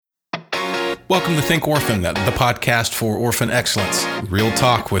Welcome to Think Orphan, the podcast for orphan excellence. Real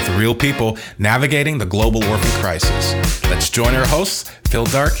talk with real people navigating the global orphan crisis. Let's join our hosts, Phil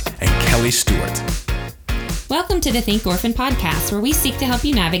Dark and Kelly Stewart. Welcome to the Think Orphan podcast, where we seek to help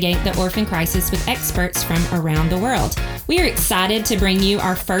you navigate the orphan crisis with experts from around the world. We are excited to bring you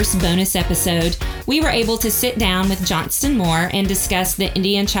our first bonus episode. We were able to sit down with Johnston Moore and discuss the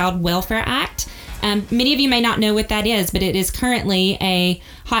Indian Child Welfare Act. Many of you may not know what that is, but it is currently a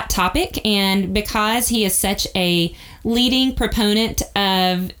hot topic, and because he is such a leading proponent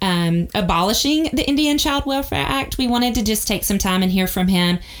of abolishing the Indian Child Welfare Act, we wanted to just take some time and hear from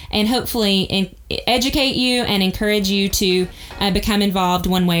him and hopefully educate you and encourage you to become involved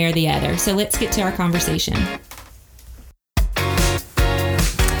one way or the other. So let's get to our conversation.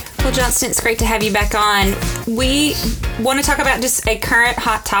 Well, Johnston, it's great to have you back on. We want to talk about just a current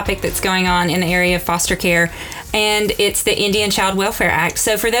hot topic that's going on in the area of foster care, and it's the Indian Child Welfare Act.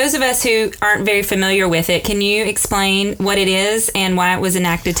 So for those of us who aren't very familiar with it, can you explain what it is and why it was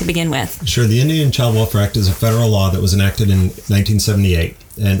enacted to begin with? Sure. The Indian Child Welfare Act is a federal law that was enacted in 1978.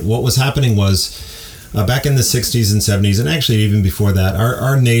 And what was happening was back in the 60s and 70s, and actually even before that,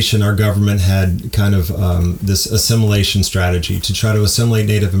 our nation, our government had kind of this assimilation strategy to try to assimilate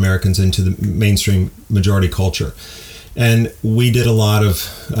Native Americans into the mainstream majority culture. And we did a lot of,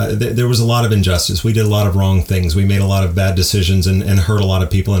 there was a lot of injustice. We did a lot of wrong things. We made a lot of bad decisions and hurt a lot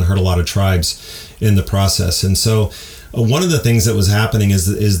of people and hurt a lot of tribes in the process. And so one of the things that was happening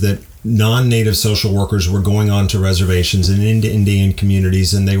is that non-Native social workers were going on to reservations and into Indian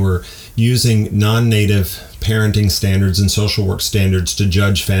communities, and they were using non-Native parenting standards and social work standards to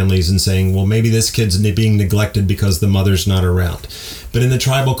judge families and saying, well, maybe this kid's being neglected because the mother's not around. But in the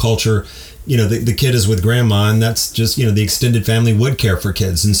tribal culture, you know, the kid is with grandma, and that's just, you know, the extended family would care for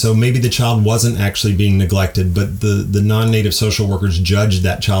kids. And so maybe the child wasn't actually being neglected, but the non-Native social workers judged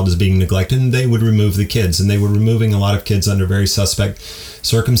that child as being neglected, and they would remove the kids. And they were removing a lot of kids under very suspect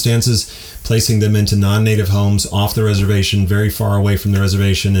circumstances, placing them into non-Native homes off the reservation, very far away from the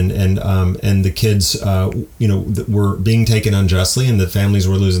reservation. And the kids, were being taken unjustly, and the families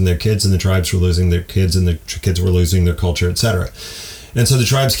were losing their kids, and the tribes were losing their kids, and the kids were losing their culture, etc. And so the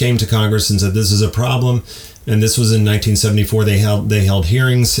tribes came to Congress and said, this is a problem. And this was in 1974. They held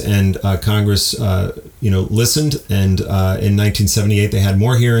hearings, and Congress, listened. And in 1978, they had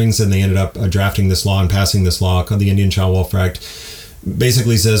more hearings, and they ended up drafting this law and passing this law called the Indian Child Welfare Act.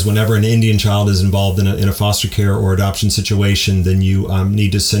 Basically says whenever an Indian child is involved in a foster care or adoption situation, then you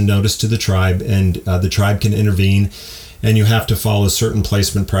need to send notice to the tribe, and the tribe can intervene. And you have to follow certain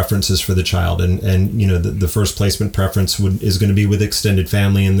placement preferences for the child. And the first placement preference is going to be with extended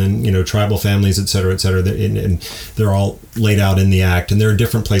family, and then, tribal families, et cetera, et cetera. And they're all laid out in the act. And there are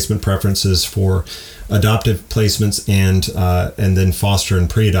different placement preferences for adoptive placements and then foster and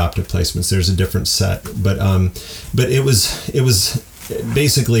pre-adoptive placements. There's a different set. But it was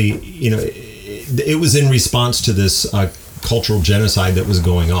basically, it was in response to this cultural genocide that was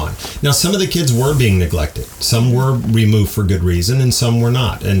going on. Now, some of the kids were being neglected. Some were removed for good reason, and some were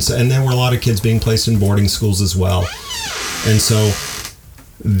not. And there were a lot of kids being placed in boarding schools as well. And so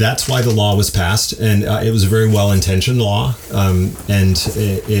that's why the law was passed, and it was a very well-intentioned law.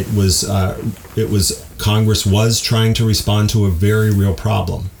 It was Congress was trying to respond to a very real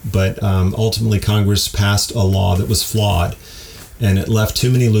problem, but ultimately Congress passed a law that was flawed, and it left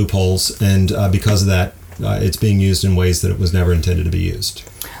too many loopholes. And because of that, it's being used in ways that it was never intended to be used.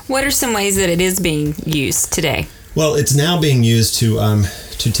 What are some ways that it is being used today? Well, it's now being used to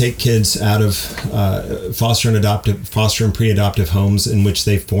take kids out of foster and pre-adoptive homes in which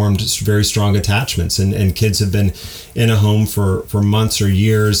they formed very strong attachments, and kids have been in a home for months or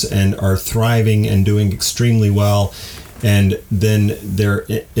years and are thriving and doing extremely well. And then they're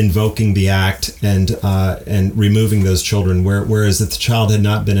invoking the act and removing those children. Whereas if the child had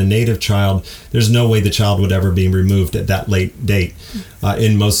not been a Native child, there's no way the child would ever be removed at that late date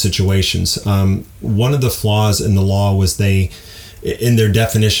in most situations. One of the flaws in the law was in their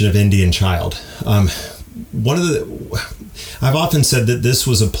definition of Indian child. I've often said that this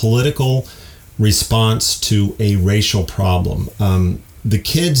was a political response to a racial problem. The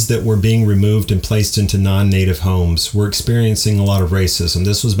kids that were being removed and placed into non-Native homes were experiencing a lot of racism.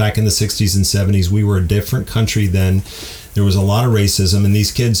 This was back in the 60s and 70s. We were a different country then. There was a lot of racism, and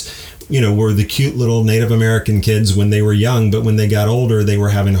these kids, were the cute little Native American kids when they were young, but when they got older, they were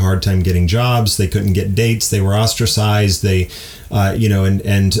having a hard time getting jobs. They couldn't get dates. They were ostracized. They, and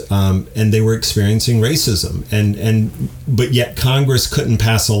they were experiencing racism. But yet Congress couldn't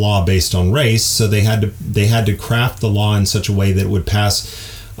pass a law based on race, so they had to craft the law in such a way that it would pass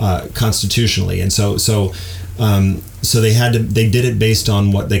constitutionally. And so So they did it based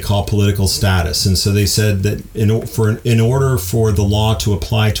on what they call political status. And so they said that in order for the law to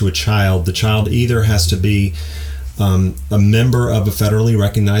apply to a child, the child either has to be a member of a federally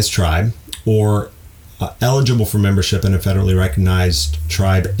recognized tribe or eligible for membership in a federally recognized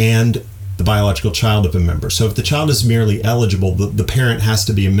tribe and the biological child of a member. So if the child is merely eligible, the parent has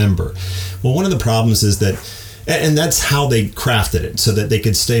to be a member. Well, one of the problems is that, and that's how they crafted it, so that they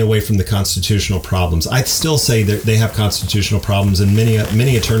could stay away from the constitutional problems. I still say that they have constitutional problems, and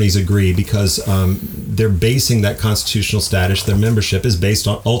many attorneys agree, because they're basing that constitutional status, their membership is based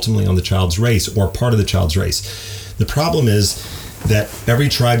ultimately on the child's race or part of the child's race. The problem is that every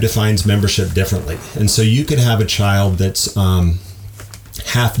tribe defines membership differently. And so you could have a child that's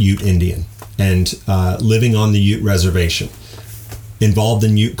half Ute Indian and living on the Ute reservation, involved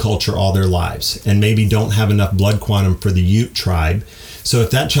in Ute culture all their lives, and maybe don't have enough blood quantum for the Ute tribe. So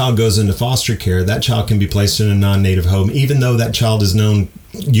if that child goes into foster care, that child can be placed in a non-native home, even though that child has known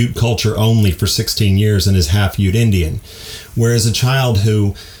Ute culture only for 16 years and is half Ute Indian. Whereas a child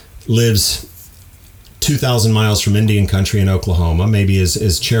who lives 2,000 miles from Indian country in Oklahoma, maybe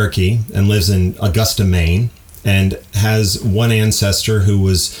is Cherokee, and lives in Augusta, Maine, and has one ancestor who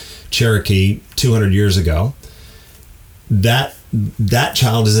was Cherokee 200 years ago, that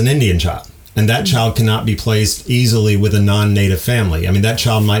child is an Indian child. And that child cannot be placed easily with a non-native family. I mean, that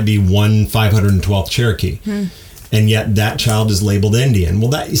child might be 512th Cherokee. And yet that child is labeled Indian.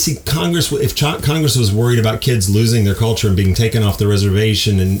 Well, you see, Congress, if Congress was worried about kids losing their culture and being taken off the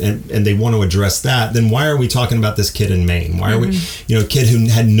reservation, and they want to address that, then why are we talking about this kid in Maine? Why are we, a kid who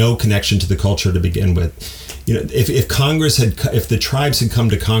had no connection to the culture to begin with? If Congress if the tribes had come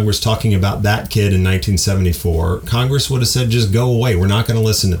to Congress talking about that kid in 1974, Congress would have said, just go away. We're not going to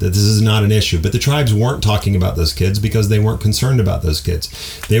listen to this. This is not an issue. But the tribes weren't talking about those kids because they weren't concerned about those kids.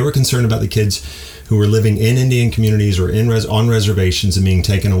 They were concerned about the kids who were living in Indian communities or on reservations and being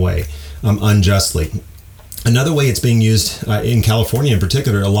taken away unjustly. Another way it's being used in California in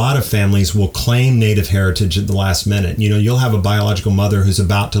particular, a lot of families will claim Native heritage at the last minute. You'll have a biological mother who's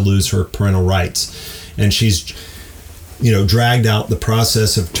about to lose her parental rights, and she's dragged out the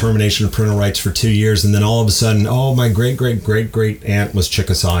process of termination of parental rights for 2 years, and then all of a sudden, my great aunt was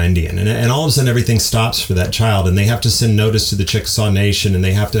Chickasaw Indian, and all of a sudden everything stops for that child, and they have to send notice to the Chickasaw Nation, and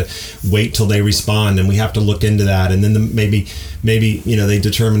they have to wait till they respond, and we have to look into that, and then maybe they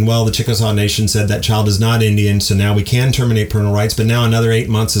determine, well, the Chickasaw Nation said that child is not Indian, so now we can terminate parental rights, but now another 8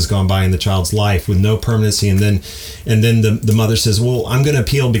 months has gone by in the child's life with no permanency, and then the mother says, well, I'm going to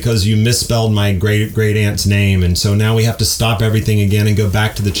appeal because you misspelled my great aunt's name, and so now we have to stop everything again and go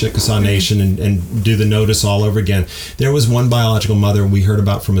back to the Chickasaw Nation and do the notice all over again. There was one biological mother we heard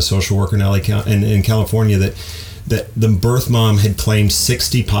about from a social worker in California that the birth mom had claimed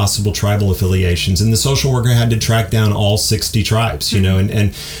 60 possible tribal affiliations, and the social worker had to track down all 60 tribes,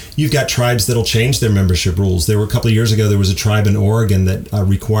 and you've got tribes that'll change their membership rules. There were a couple of years ago, there was a tribe in Oregon that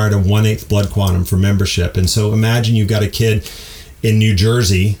required a 1/8 blood quantum for membership. And so imagine you've got a kid in New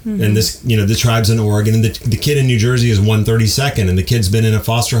Jersey, and the tribe's in Oregon, and the kid in New Jersey is 132nd, and the kid's been in a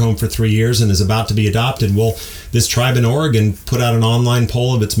foster home for 3 years and is about to be adopted. Well, this tribe in Oregon put out an online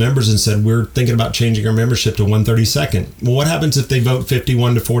poll of its members and said, we're thinking about changing our membership to 132nd. Well, what happens if they vote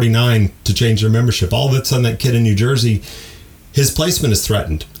 51-49 to change their membership? All of a sudden, that kid in New Jersey, his placement is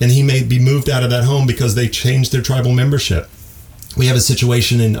threatened, and he may be moved out of that home because they changed their tribal membership. We have a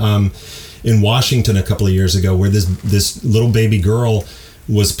situation in Washington a couple of years ago where this little baby girl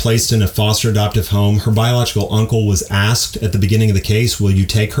was placed in a foster adoptive home. Her biological uncle was asked at the beginning of the case, will you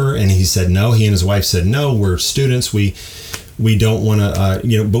take her? And he said no. He and his wife said, no, we're students. We don't want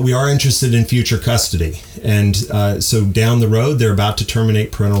to, but we are interested in future custody. And so down the road, they're about to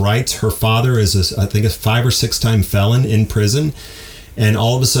terminate parental rights. Her father is, I think, a 5 or 6 time felon in prison. And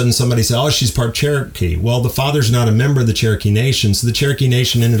all of a sudden somebody said, she's part Cherokee. Well, the father's not a member of the Cherokee Nation, so the Cherokee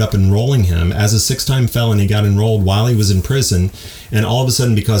Nation ended up enrolling him. As a 6-time felon, he got enrolled while he was in prison. And all of a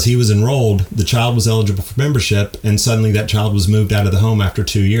sudden, because he was enrolled, the child was eligible for membership, and suddenly that child was moved out of the home after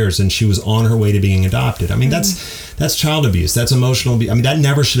 2 years, and she was on her way to being adopted. I mean, that's child abuse. That's emotional abuse. I mean, that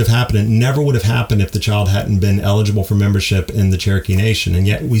never should have happened. It never would have happened if the child hadn't been eligible for membership in the Cherokee Nation. And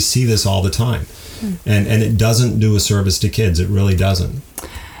yet we see this all the time. And it doesn't do a service to kids. It really doesn't.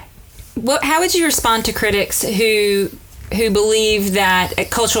 How would you respond to critics who believe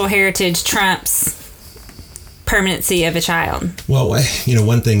that cultural heritage trumps permanency of a child? Well,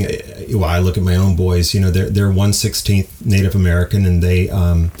 one thing, I look at my own boys, they're 1/16 Native American, and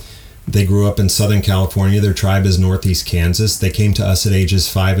they grew up in Southern California. Their tribe is Northeast Kansas. They came to us at ages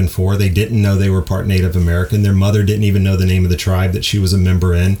 5 and 4. They didn't know they were part Native American. Their mother didn't even know the name of the tribe that she was a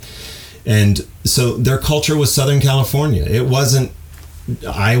member in. And so their culture was Southern California. It wasn't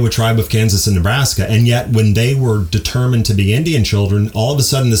Iowa tribe of Kansas and Nebraska. And yet when they were determined to be Indian children, all of a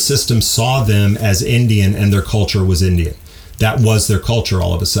sudden the system saw them as Indian and their culture was Indian. That was their culture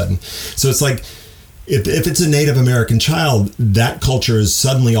all of a sudden. So it's like, if it's a Native American child, that culture is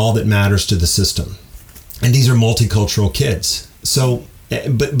suddenly all that matters to the system. And these are multicultural kids. So,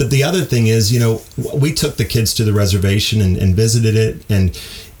 but the other thing is, we took the kids to the reservation and visited it and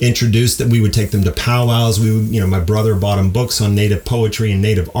introduced that we would take them to powwows. We would, my brother bought them books on Native poetry and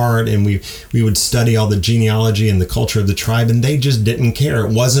Native art, and we would study all the genealogy and the culture of the tribe, and they just didn't care.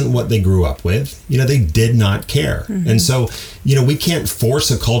 It wasn't what they grew up with. They did not care. Mm-hmm. And so, we can't force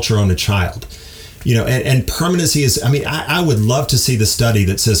a culture on a child. And permanency is, I would love to see the study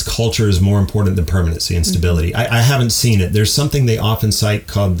that says culture is more important than permanency and stability. Mm-hmm. I haven't seen it. There's something they often cite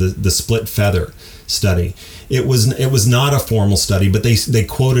called the split feather study. It was not a formal study, but they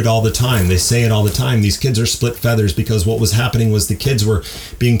quote it all the time. They say it all the time. These kids are split feathers because what was happening was the kids were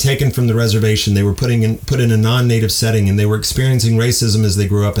being taken from the reservation. They were put in a non-native setting, and they were experiencing racism as they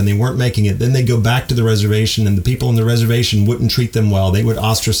grew up, and they weren't making it. Then they go back to the reservation, and the people in the reservation wouldn't treat them well. They would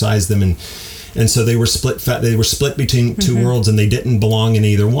ostracize them, and so they were split between two mm-hmm. worlds, and they didn't belong in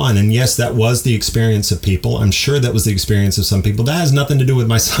either one. And yes, that was the experience of people. I'm sure that was the experience of some people. That has nothing to do with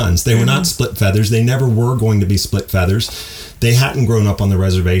my sons. They mm-hmm. were not split feathers. They never were going to be split feathers. They hadn't grown up on the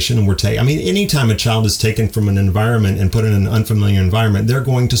reservation and were taken. Anytime a child is taken from an environment and put in an unfamiliar environment, they're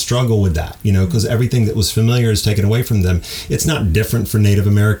going to struggle with that, because everything that was familiar is taken away from them. It's not different for Native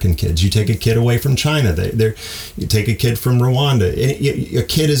American kids. You take a kid away from China, you take a kid from Rwanda. A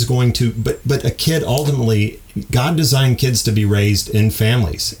kid is going to, but a kid ultimately, God designed kids to be raised in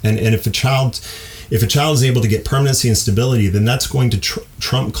families, and if a child is able to get permanency and stability, then that's going to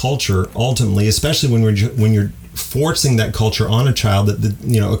trump culture ultimately, especially when you're forcing that culture on a child,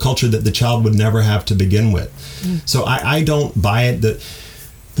 a culture that the child would never have to begin with. Mm. So I don't buy it.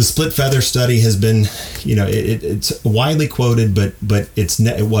 The split feather study has been, it's widely quoted, but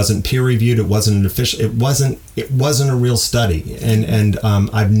it wasn't peer reviewed. It wasn't an official. It wasn't a real study, and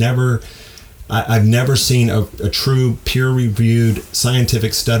I've never seen a true peer-reviewed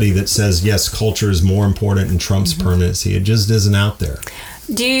scientific study that says, yes, culture is more important and trumps mm-hmm. permanency. It just isn't out there.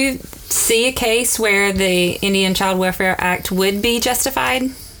 Do you see a case where the Indian Child Welfare Act would be justified?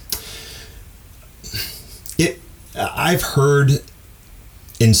 I've heard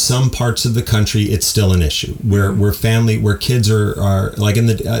in some parts of the country it's still an issue where kids are like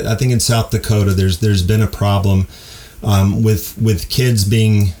I think in South Dakota there's been a problem with kids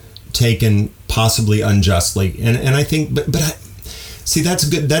being taken possibly unjustly, and I think but see, that's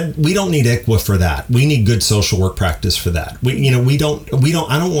good. That we don't need ICWA for that. We need good social work practice for that.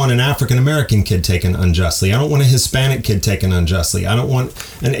 I don't want an African American kid taken unjustly. I don't want a Hispanic kid taken unjustly. I don't want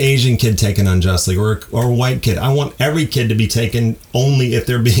an Asian kid taken unjustly or a white kid. I want every kid to be taken only if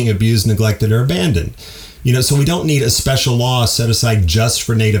they're being abused, neglected, or abandoned. So we don't need a special law set aside just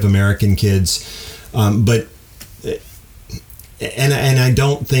for Native American kids. But I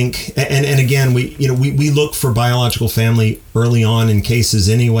don't think, and again, we look for biological family early on in cases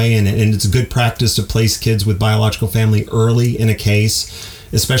anyway, and it's a good practice to place kids with biological family early in a case,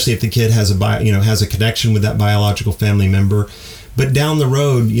 especially if the kid has a connection with that biological family member. But down the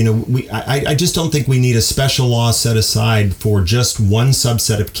road, I just don't think we need a special law set aside for just one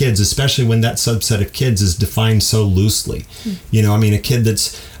subset of kids, especially when that subset of kids is defined so loosely. A kid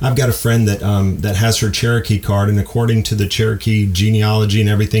I've got a friend that has her Cherokee card, and according to the Cherokee genealogy and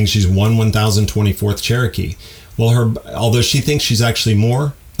everything, she's 1024th Cherokee. Well, although she thinks she's actually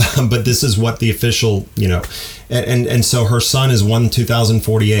more, but this is what the official, and so her son is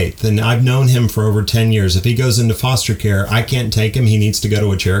 2048th, and I've known him for over 10 years. If he goes into foster care, I can't take him. He needs to go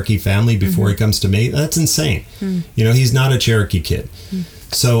to a Cherokee family before mm-hmm. he comes to me. That's insane. Mm-hmm. He's not a Cherokee kid. Mm-hmm.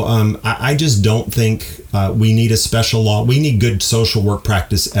 So I just don't think we need a special law. We need good social work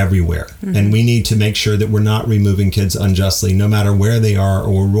practice everywhere, mm-hmm. and we need to make sure that we're not removing kids unjustly, no matter where they are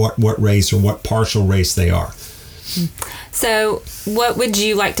or what race or what partial race they are. So what would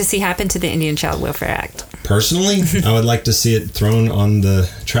you like to see happen to the Indian Child Welfare Act? Personally, I would like to see it thrown on the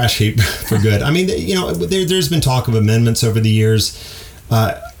trash heap for good. There's been talk of amendments over the years.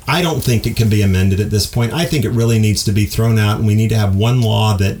 I don't think it can be amended at this point. I think it really needs to be thrown out, and we need to have one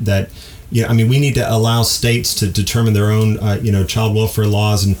law that we need to allow states to determine their own, child welfare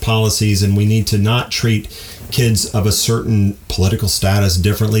laws and policies, and we need to not treat kids of a certain political status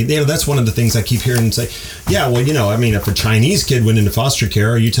differently. That's one of the things I keep hearing and say, yeah, well, if a Chinese kid went into foster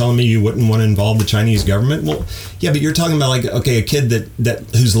care, are you telling me you wouldn't want to involve the Chinese government? Well, yeah, but you're talking about a kid that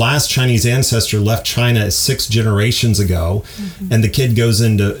whose last Chinese ancestor left China 6 generations ago, and the kid goes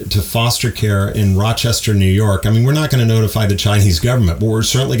into foster care in Rochester, New York. I mean, we're not going to notify the Chinese government, but we're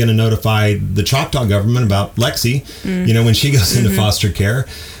certainly going to notify the Choctaw government about Lexi, when she goes into foster care.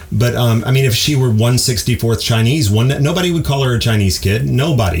 But if she were 164th Chinese, nobody would call her a Chinese kid.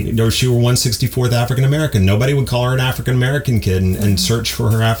 Nobody. Or if she were 164th African American, nobody would call her an African American kid and search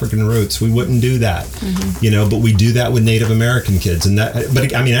for her African roots. We wouldn't do that, But we do that with Native American kids, and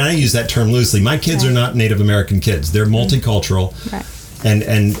I use that term loosely. My kids are not Native American kids; they're multicultural. Right.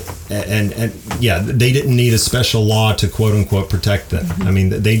 And they didn't need a special law to quote unquote protect them. I mean,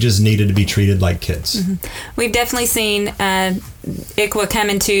 they just needed to be treated like kids. We've definitely seen ICWA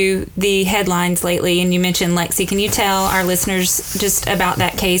come into the headlines lately, and you mentioned Lexi. Can you tell our listeners just about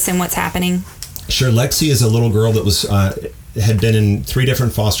that case and what's happening? Sure. Lexi is a little girl that was had been in 3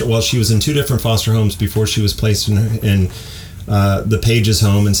 different she was in 2 different foster homes before she was placed in the Pages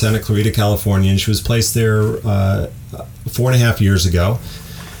home in Santa Clarita, California, and she was placed there 4.5 years ago,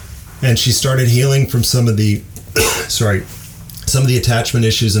 and she started healing from some of the attachment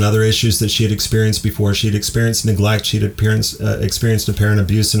issues and other issues that she had experienced before. She had experienced neglect. She had experienced apparent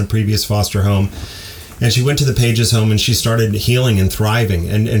abuse in a previous foster home, and she went to the Pages home and she started healing and thriving,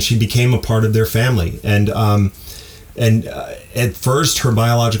 and she became a part of their family. And at first, her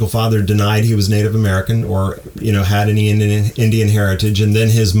biological father denied he was Native American or, had any Indian heritage. And then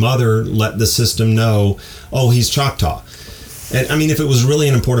his mother let the system know, he's Choctaw. And if it was really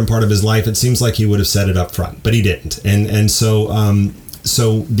an important part of his life, it seems like he would have said it up front, but he didn't. And so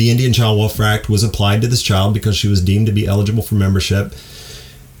the Indian Child Welfare Act was applied to this child because she was deemed to be eligible for membership.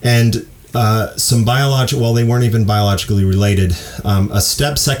 And some they weren't even biologically related, a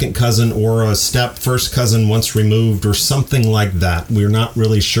step second cousin or a step first cousin once removed or something like that. We're not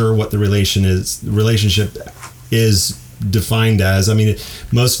really sure what the relationship is defined as.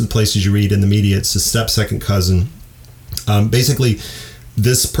 Most of the places you read in the media, it's a step second cousin. Basically,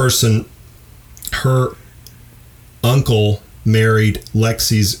 this person, her uncle married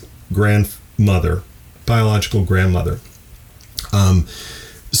Lexi's biological grandmother.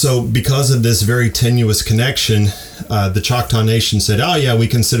 So because of this very tenuous connection, the Choctaw Nation said, we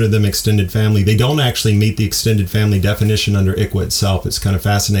consider them extended family. They don't actually meet the extended family definition under ICWA itself. It's kind of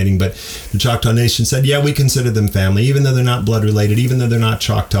fascinating. But the Choctaw Nation said, we consider them family, even though they're not blood related, even though they're not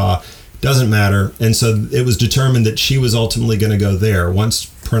Choctaw. Doesn't matter. And so it was determined that she was ultimately going to go there once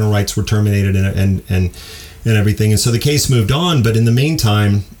parental rights were terminated and everything. And so the case moved on. But in the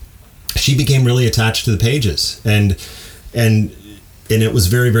meantime, she became really attached to the Pages. And it was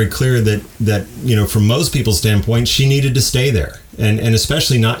very, very clear that from most people's standpoint, she needed to stay there, and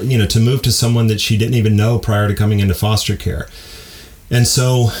especially not, to move to someone that she didn't even know prior to coming into foster care. And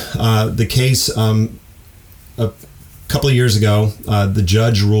so the case, a couple of years ago, the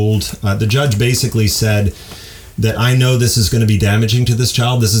judge ruled. The judge basically said that I know this is going to be damaging to this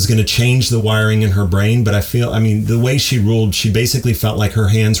child. This is going to change the wiring in her brain. But the way she ruled, she basically felt like her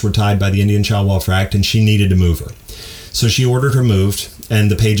hands were tied by the Indian Child Welfare Act, and she needed to move her. So she ordered her moved,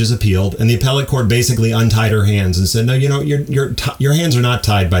 and the Pages appealed, and the appellate court basically untied her hands and said, no, your hands are not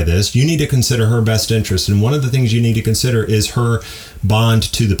tied by this. You need to consider her best interest, and one of the things you need to consider is her bond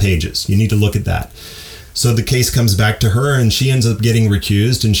to the Pages. You need to look at that. So the case comes back to her, and she ends up getting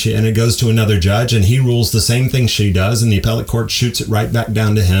recused, and it goes to another judge, and he rules the same thing she does, and the appellate court shoots it right back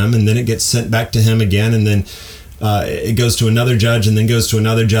down to him, and then it gets sent back to him again, and then it goes to another judge, and then goes to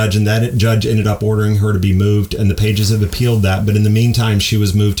another judge, and that judge ended up ordering her to be moved, and the Pages have appealed that. But in the meantime, she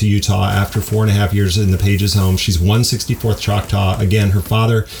was moved to Utah after 4.5 years in the Pages home. She's 164th Choctaw. Again, her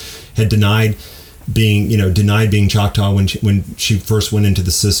father had denied being Choctaw when she first went into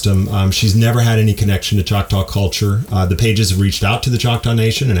the system. She's never had any connection to Choctaw culture. The Pages have reached out to the Choctaw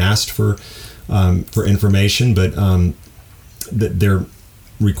Nation and asked for information, but their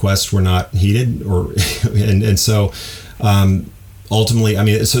requests were not heeded, and so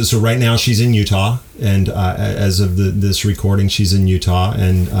ultimately, so right now she's in Utah, and as of this recording, she's in Utah,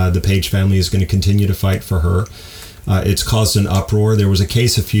 and the Page family is going to continue to fight for her. It's caused an uproar. There was a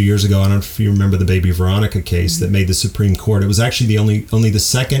case a few years ago, I don't know if you remember the baby Veronica case, that made the Supreme Court. It was actually only the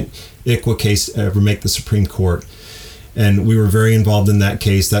second ICWA case to ever make the Supreme Court, and we were very involved in that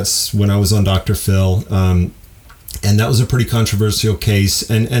case. That's when I was on Dr. Phil. And that was a pretty controversial case,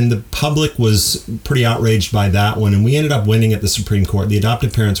 and the public was pretty outraged by that one, and we ended up winning at the Supreme Court. The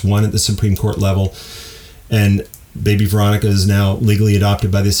adopted parents won at the Supreme Court level, and Baby Veronica is now legally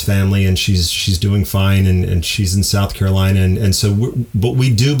adopted by this family, and she's doing fine, and she's in South Carolina, and so. But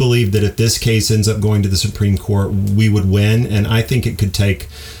we do believe that if this case ends up going to the Supreme Court, we would win, and I think it could take.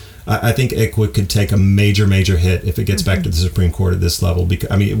 I think ICWA could take a major hit if it gets back to the Supreme Court at this level. Because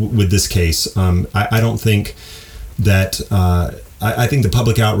with this case, I don't think that. I think the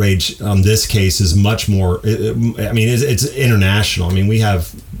public outrage on this case is much more. It's international. I mean, we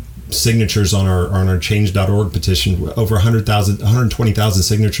have signatures on our change.org petition, over 120,000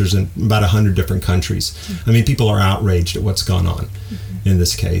 signatures in about 100 different countries. I mean, people are outraged at what's gone on in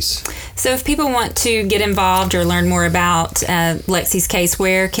this case. So if people want to get involved or learn more about Lexi's case,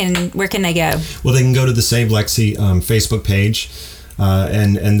 where can they go? Well, they can go to the Save Lexi Facebook page.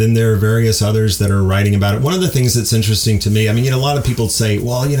 And then there are various others that are writing about it. One of the things that's interesting to me, a lot of people say,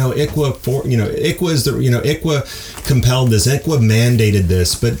 well, ICWA compelled this, ICWA mandated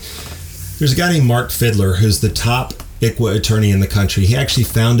this, but there's a guy named Mark Fidler who's the top ICWA attorney in the country. He actually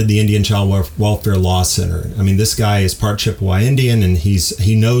founded the Indian Child Welfare Law Center. This guy is part Chippewa Indian, and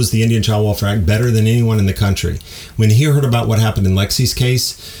he knows the Indian Child Welfare Act better than anyone in the country. When he heard about what happened in Lexi's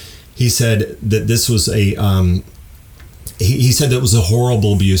case, he said that this was He said that it was a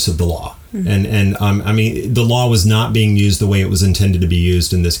horrible abuse of the law. Mm-hmm. The law was not being used the way it was intended to be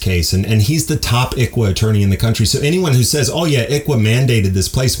used in this case. And he's the top ICWA attorney in the country. So anyone who says, oh yeah, ICWA mandated this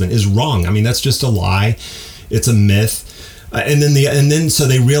placement is wrong. That's just a lie. It's a myth. So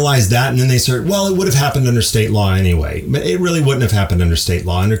they realized that, and then they started, well, it would have happened under state law anyway. But it really wouldn't have happened under state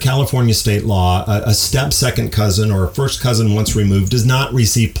law. Under California state law, a step second cousin or a first cousin once removed does not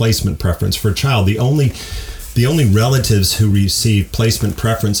receive placement preference for a child. The only relatives who receive placement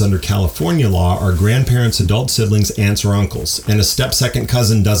preference under California law are grandparents, adult siblings, aunts, or uncles. And a step second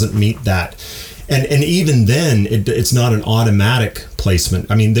cousin doesn't meet that. And even then, it's not an automatic placement.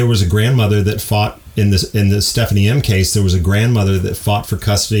 There was a grandmother that fought in the Stephanie M. case. There was a grandmother that fought for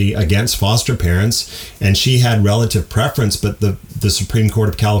custody against foster parents, and she had relative preference, but the Supreme Court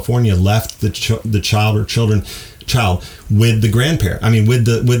of California left the child with the grandparent. with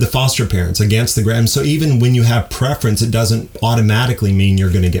the foster parents against the grand. So even when you have preference, it doesn't automatically mean you're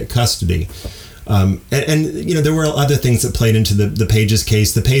going to get custody. There were other things that played into the Pages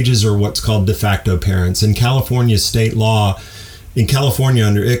case. The Pages are what's called de facto parents. In California state law, in California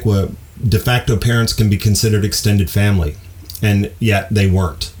under ICWA, de facto parents can be considered extended family. And yet they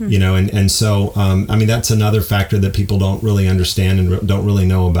weren't, so that's another factor that people don't really understand and don't really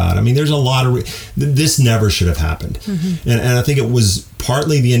know about. There's a lot of this never should have happened, and I think it was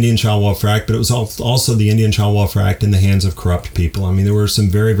partly the Indian Child Welfare Act, but it was also the Indian Child Welfare Act in the hands of corrupt people. There were some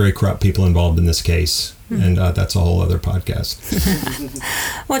very, very corrupt people involved in this case. And that's a whole other podcast.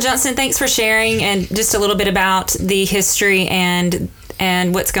 Well, Johnston, thanks for sharing and just a little bit about the history and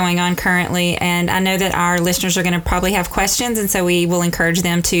what's going on currently. And I know that our listeners are going to probably have questions, and so we will encourage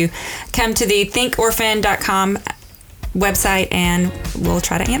them to come to the thinkorphan.com website, and we'll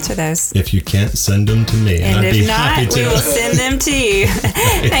try to answer those. If you can't, send them to me. And if not, we will send them to you.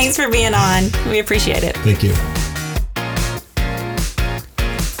 Thanks for being on. We appreciate it. Thank you.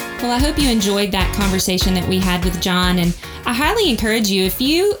 Well, I hope you enjoyed that conversation that we had with John, and I highly encourage you, if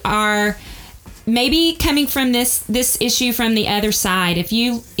you are maybe coming from this issue from the other side, if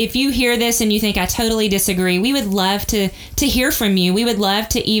you hear this and you think I totally disagree, we would love to hear from you. We would love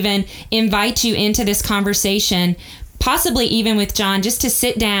to even invite you into this conversation, possibly even with John, just to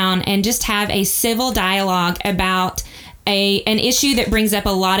sit down and just have a civil dialogue about an issue that brings up a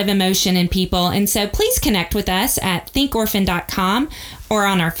lot of emotion in people. And so please connect with us at thinkorphan.com or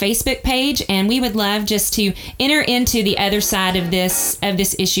on our Facebook page, and we would love just to enter into the other side of this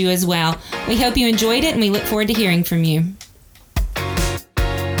issue as well. We hope you enjoyed it, and we look forward to hearing from you.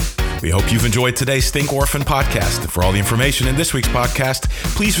 We hope you've enjoyed today's Think Orphan podcast. For all the information in this week's podcast,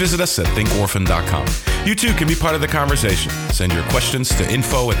 please visit us at thinkorphan.com. You too can be part of the conversation. Send your questions to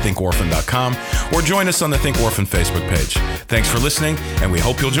info@thinkorphan.com or join us on the Think Orphan Facebook page. Thanks for listening, and we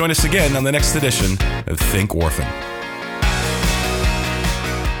hope you'll join us again on the next edition of Think Orphan.